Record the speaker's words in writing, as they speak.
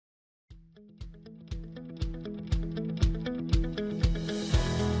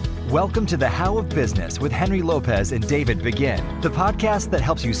Welcome to the How of Business with Henry Lopez and David Begin, the podcast that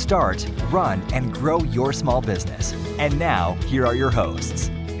helps you start, run, and grow your small business. And now, here are your hosts.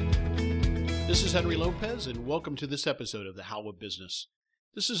 This is Henry Lopez, and welcome to this episode of the How of Business.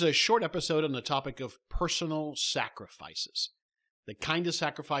 This is a short episode on the topic of personal sacrifices, the kind of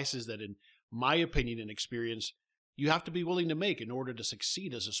sacrifices that, in my opinion and experience, you have to be willing to make in order to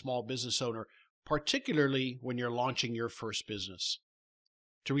succeed as a small business owner, particularly when you're launching your first business.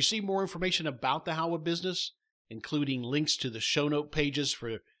 To receive more information about the How of Business, including links to the show note pages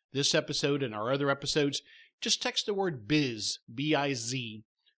for this episode and our other episodes, just text the word BIZ, B-I-Z,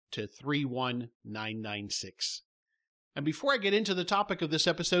 to 31996. And before I get into the topic of this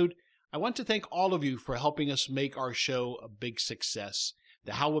episode, I want to thank all of you for helping us make our show a big success.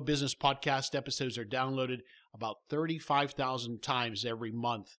 The How of Business podcast episodes are downloaded about 35,000 times every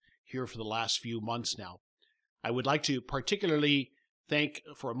month here for the last few months now. I would like to particularly thank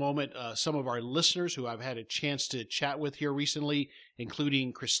for a moment some of our listeners who I've had a chance to chat with here recently,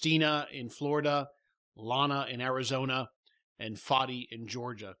 including Christina in Florida, Lana in Arizona, and Fadi in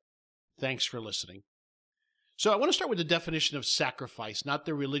Georgia. Thanks for listening. So I want to start with the definition of sacrifice, not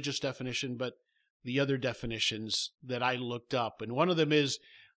the religious definition, but the other definitions that I looked up. And one of them is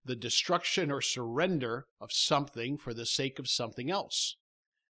the destruction or surrender of something for the sake of something else.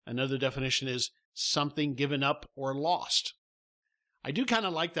 Another definition is something given up or lost. I do kind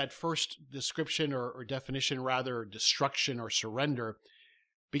of like that first description or definition, rather, destruction or surrender,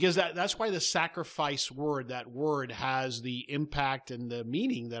 because that's why the sacrifice word, that word has the impact and the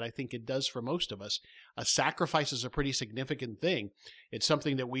meaning that I think it does for most of us. A sacrifice is a pretty significant thing. It's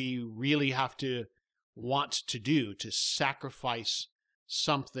something that we really have to want to do, to sacrifice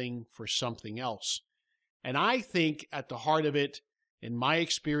something for something else. And I think at the heart of it, in my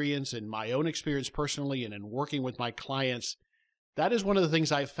experience, in my own experience personally, and in working with my clients, that is one of the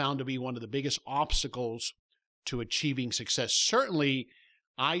things I've found to be one of the biggest obstacles to achieving success. Certainly,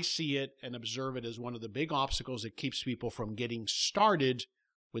 I see it and observe it as one of the big obstacles that keeps people from getting started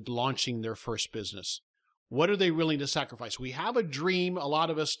with launching their first business. What are they willing to sacrifice? We have a dream, a lot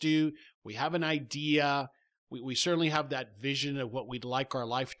of us do. We have an idea. We certainly have that vision of what we'd like our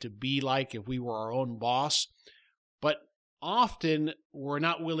life to be like if we were our own boss. But often, we're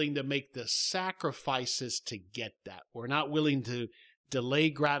not willing to make the sacrifices to get that. We're not willing to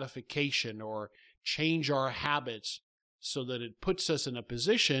delay gratification or change our habits so that it puts us in a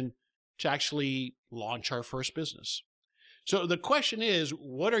position to actually launch our first business. So the question is,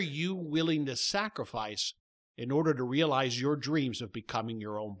 what are you willing to sacrifice in order to realize your dreams of becoming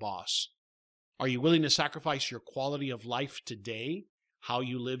your own boss? Are you willing to sacrifice your quality of life today, how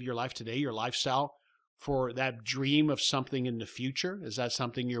you live your life today, your lifestyle, for that dream of something in the future? Is that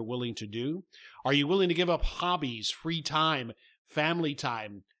something you're willing to do? Are you willing to give up hobbies, free time, family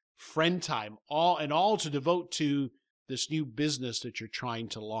time, friend time, all to devote to this new business that you're trying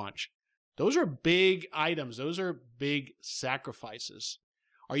to launch? Those are big items. Those are big sacrifices.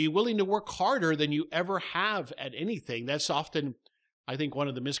 Are you willing to work harder than you ever have at anything? That's often, I think, one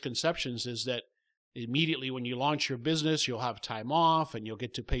of the misconceptions is that immediately when you launch your business, you'll have time off and you'll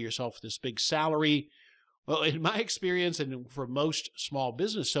get to pay yourself this big salary. Well, in my experience, and for most small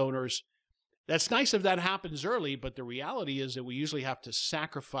business owners, that's nice if that happens early, but the reality is that we usually have to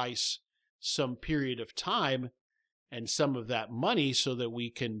sacrifice some period of time and some of that money so that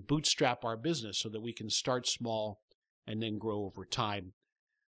we can bootstrap our business, so that we can start small and then grow over time.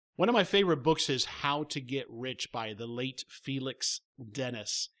 One of my favorite books is How to Get Rich by the late Felix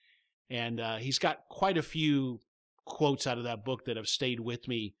Dennis. And he's got quite a few quotes out of that book that have stayed with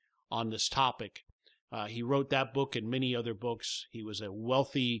me on this topic. He wrote that book and many other books. He was a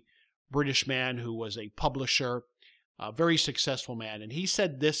wealthy British man who was a publisher, a very successful man. And he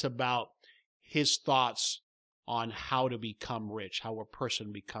said this about his thoughts on how to become rich, how a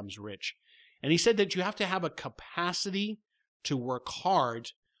person becomes rich. And he said that you have to have a capacity to work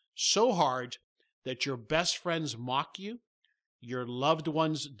hard, so hard that your best friends mock you, your loved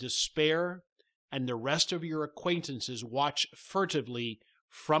ones despair, and the rest of your acquaintances watch furtively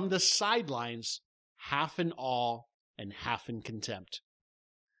from the sidelines, half in awe and half in contempt.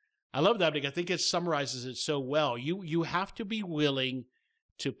 I love that because I think it summarizes it so well. You have to be willing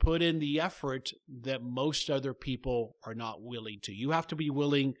to put in the effort that most other people are not willing to. You have to be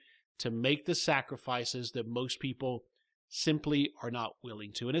willing to make the sacrifices that most people simply are not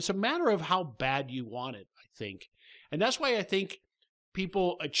willing to. And it's a matter of how bad you want it, I think. And that's why I think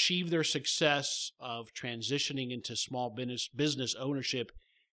people achieve their success of transitioning into small business ownership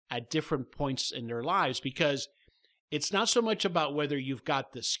at different points in their lives, because it's not so much about whether you've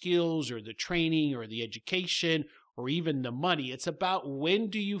got the skills or the training or the education or even the money. It's about when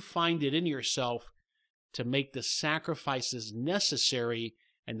do you find it in yourself to make the sacrifices necessary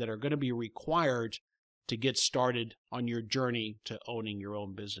and that are going to be required to get started on your journey to owning your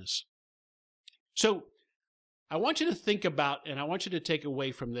own business. So I want you to think about, and I want you to take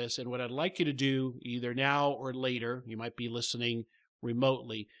away from this, and what I'd like you to do either now or later, you might be listening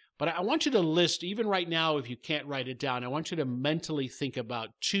remotely, but I want you to list, even right now if you can't write it down, I want you to mentally think about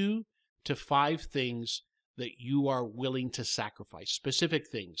 2 to 5 things that you are willing to sacrifice, specific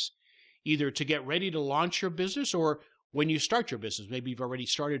things, either to get ready to launch your business or when you start your business. Maybe you've already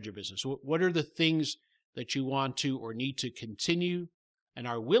started your business. What are the things that you want to or need to continue and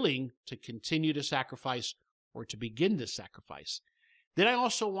are willing to continue to sacrifice or to begin to sacrifice? Then I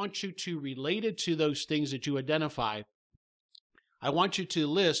also want you to relate it to those things that you identify. I want you to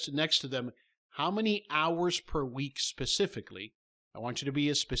list next to them how many hours per week specifically. I want you to be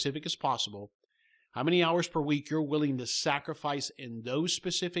as specific as possible. How many hours per week you're willing to sacrifice in those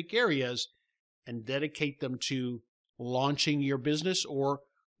specific areas and dedicate them to launching your business or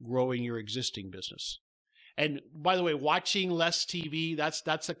growing your existing business. And by the way, watching less TV,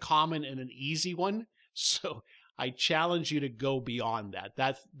 that's a common and an easy one. So I challenge you to go beyond that.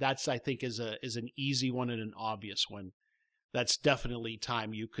 That's I think is an easy one and an obvious one. That's definitely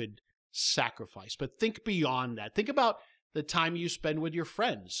time you could sacrifice. But think beyond that. Think about the time you spend with your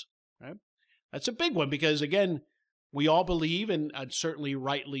friends, right? That's a big one because, again, we all believe, and certainly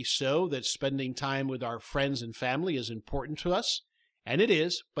rightly so, that spending time with our friends and family is important to us. And it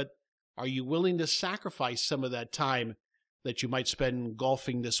is, but are you willing to sacrifice some of that time that you might spend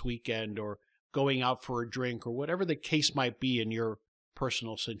golfing this weekend or going out for a drink or whatever the case might be in your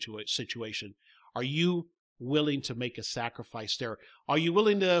personal situation? Are you willing to make a sacrifice there? Are you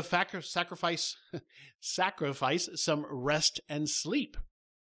willing to sacrifice some rest and sleep?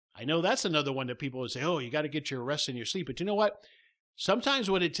 I know that's another one that people would say, oh, you got to get your rest and your sleep. But you know what? Sometimes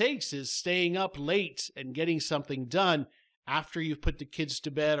what it takes is staying up late and getting something done after you've put the kids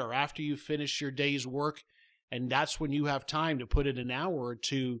to bed or after you finish your day's work. And that's when you have time to put in an hour or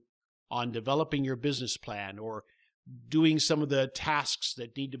two on developing your business plan or doing some of the tasks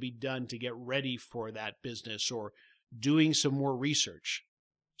that need to be done to get ready for that business or doing some more research.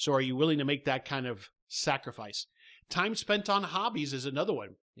 So are you willing to make that kind of sacrifice? Time spent on hobbies is another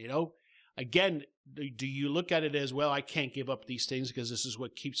one. You know, again, do you look at it as, well, I can't give up these things because this is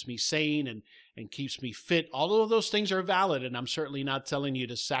what keeps me sane and keeps me fit? All of those things are valid, and I'm certainly not telling you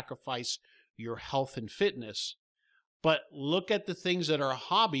to sacrifice your health and fitness. But look at the things that are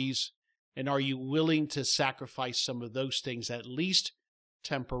hobbies, and are you willing to sacrifice some of those things, at least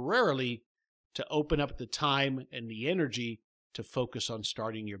temporarily, to open up the time and the energy to focus on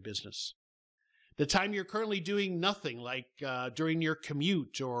starting your business? The time you're currently doing nothing, like during your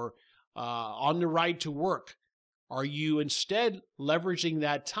commute or on the ride to work, are you instead leveraging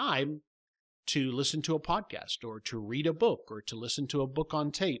that time to listen to a podcast or to read a book or to listen to a book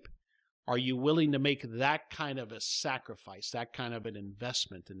on tape? Are you willing to make that kind of a sacrifice, that kind of an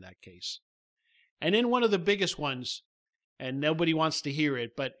investment in that case? And then one of the biggest ones, and nobody wants to hear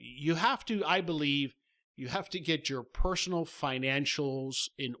it, but you have to, I believe, you have to get your personal financials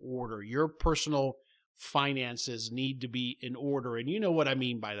in order. Your personal finances need to be in order. And you know what I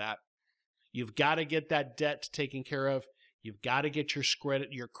mean by that. You've got to get that debt taken care of. You've got to get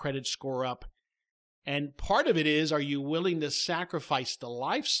your credit score up. And part of it is, are you willing to sacrifice the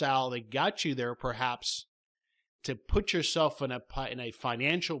lifestyle that got you there, perhaps, to put yourself in a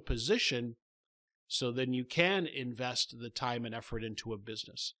financial position so then you can invest the time and effort into a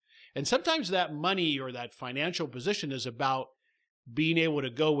business? And sometimes that money or that financial position is about being able to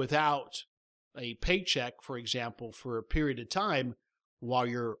go without a paycheck, for example, for a period of time while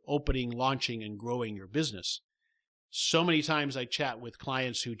you're opening, launching, and growing your business. So many times I chat with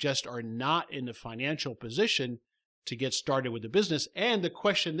clients who just are not in the financial position to get started with the business. And the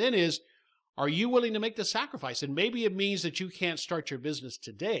question then is, are you willing to make the sacrifice? And maybe it means that you can't start your business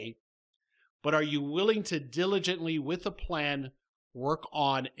today, but are you willing to diligently, with a plan, work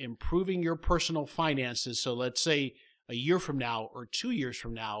on improving your personal finances? So let's say a year from now or 2 years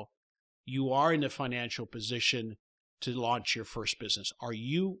from now, you are in a financial position to launch your first business. Are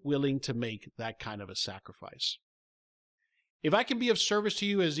you willing to make that kind of a sacrifice? If I can be of service to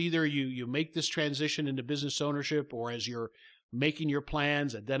you as either you make this transition into business ownership or as you're making your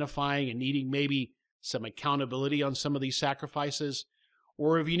plans, identifying and needing maybe some accountability on some of these sacrifices,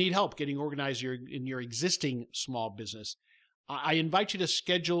 or if you need help getting organized in your existing small business, I invite you to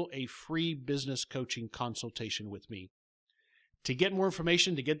schedule a free business coaching consultation with me. To get more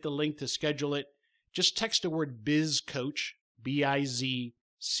information, to get the link to schedule it, just text the word BizCoach, BizCoach,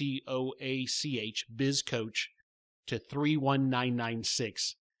 BizCoach, to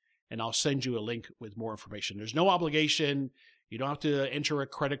 31996, and I'll send you a link with more information. There's no obligation. You don't have to enter a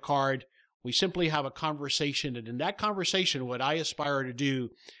credit card. We simply have a conversation, and in that conversation, what I aspire to do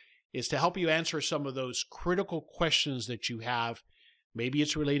is to help you answer some of those critical questions that you have. Maybe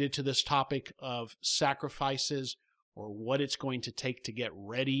it's related to this topic of sacrifices or what it's going to take to get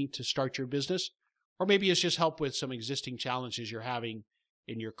ready to start your business. Or maybe it's just help with some existing challenges you're having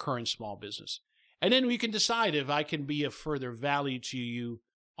in your current small business. And then we can decide if I can be of further value to you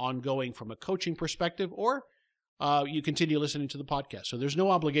ongoing from a coaching perspective, or you continue listening to the podcast. So there's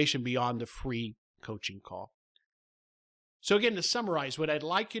no obligation beyond the free coaching call. So again, to summarize, what I'd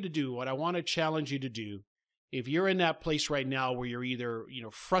like you to do, what I want to challenge you to do, if you're in that place right now where you're either,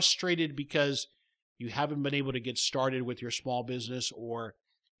 frustrated because you haven't been able to get started with your small business, or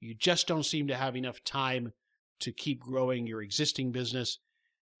you just don't seem to have enough time to keep growing your existing business,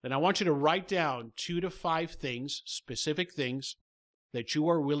 then I want you to write down 2 to 5 things, specific things that you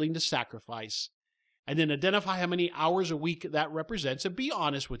are willing to sacrifice, and then identify how many hours a week that represents, and be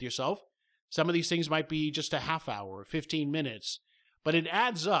honest with yourself. Some of these things might be just a half hour or 15 minutes, but it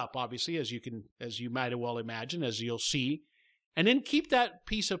adds up, obviously, as you might well imagine, as you'll see. And then keep that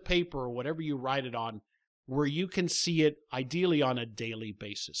piece of paper or whatever you write it on where you can see it, ideally on a daily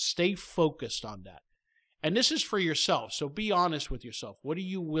basis. Stay focused on that. And this is for yourself, so be honest with yourself. What are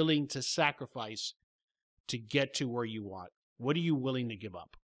you willing to sacrifice to get to where you want? What are you willing to give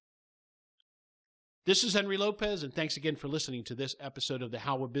up? This is Henry Lopez, and thanks again for listening to this episode of The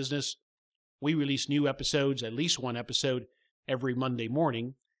How of Business. We release new episodes, at least one episode, every Monday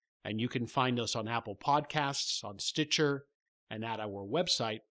morning, and you can find us on Apple Podcasts, on Stitcher, and at our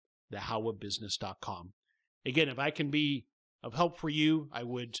website, thehowofbusiness.com. Again, if I can be of help for you, I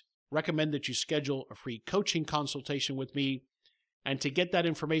would recommend that you schedule a free coaching consultation with me. And to get that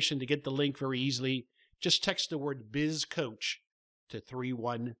information, to get the link very easily, just text the word BizCoach to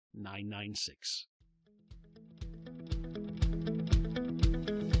 31996.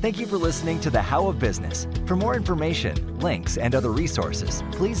 Thank you for listening to The How of Business. For more information, links, and other resources,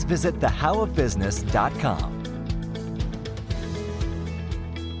 please visit thehowofbusiness.com.